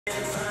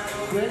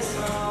twist,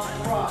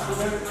 cross.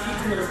 Remember,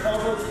 keeping your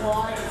elbows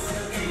wide,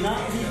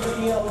 not deep with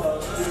the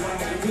elbows.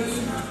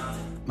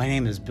 My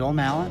name is Bill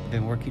Mallett. I've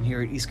been working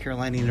here at East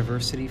Carolina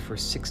University for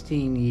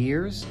 16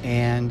 years,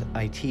 and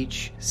I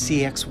teach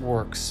CX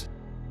Works.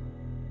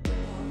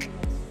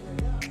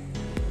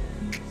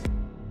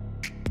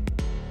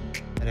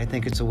 And I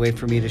think it's a way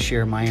for me to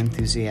share my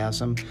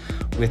enthusiasm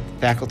with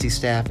faculty,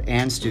 staff,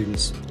 and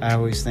students. I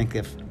always think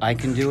if I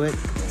can do it,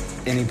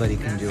 anybody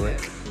can do it.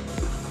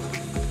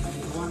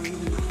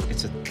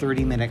 It's a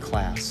 30-minute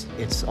class.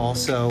 It's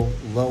also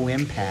low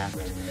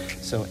impact,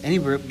 so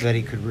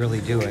anybody could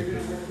really do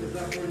it.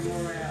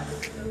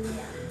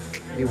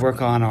 We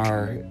work on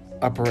our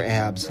upper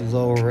abs,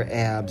 lower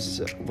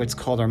abs, what's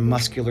called our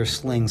muscular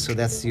sling, so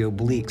that's the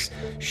obliques,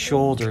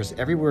 shoulders,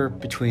 everywhere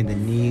between the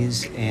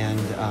knees and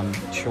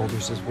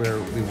shoulders is where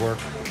we work.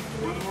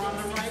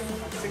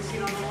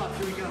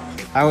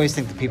 I always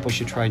think that people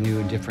should try new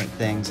and different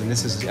things, and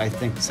this is, I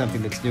think,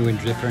 something that's new and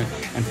different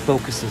and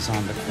focuses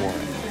on the core.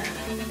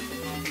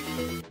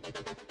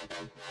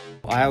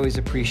 I always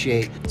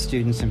appreciate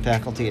students and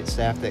faculty and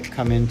staff that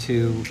come in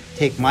to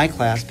take my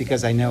class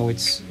because I know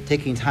it's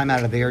taking time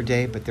out of their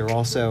day, but they're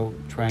also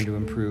trying to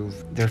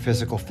improve their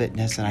physical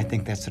fitness, and I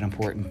think that's an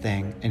important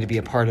thing. And to be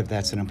a part of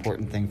that's an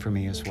important thing for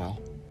me as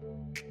well.